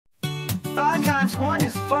5 times 1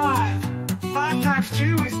 is 5. 5 times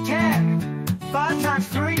 2 is 10. 5 times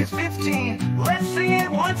 3 is 15. Let's sing it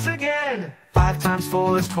once again. 5 times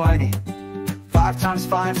 4 is 20. 5 times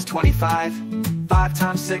 5 is 25. 5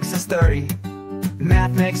 times 6 is 30.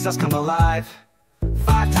 Math makes us come alive.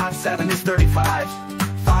 5 times 7 is 35.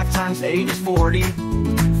 5 times 8 is 40.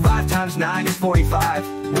 5 times 9 is 45.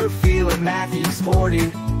 We're feeling mathy and sporty.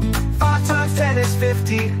 5 times 10 is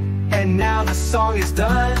 50. And now the song is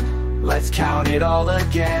done. Let's count it all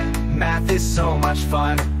again. Math is so much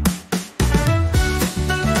fun.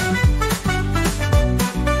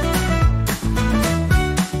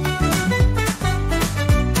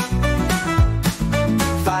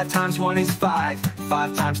 5 times 1 is 5.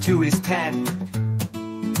 5 times 2 is 10.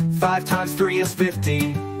 5 times 3 is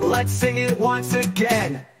 15. Let's sing it once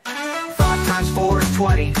again. 5 times 4 is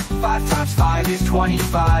 20. 5 times 5 is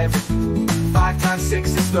 25. 5 times 6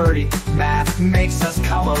 is 30. Math makes us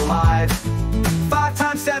come alive. 5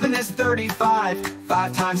 times 7 is 35.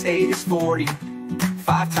 5 times 8 is 40.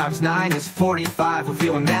 5 times 9 is 45. We're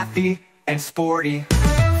feeling mathy and sporty.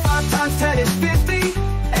 5 times 10 is 50.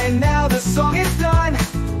 And now the song is done.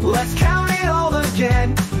 Let's count it all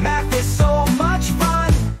again. Math is so much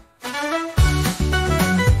fun.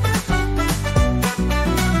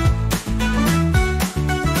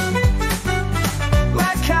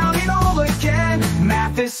 Let's count it all again.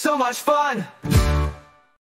 Math is so much fun.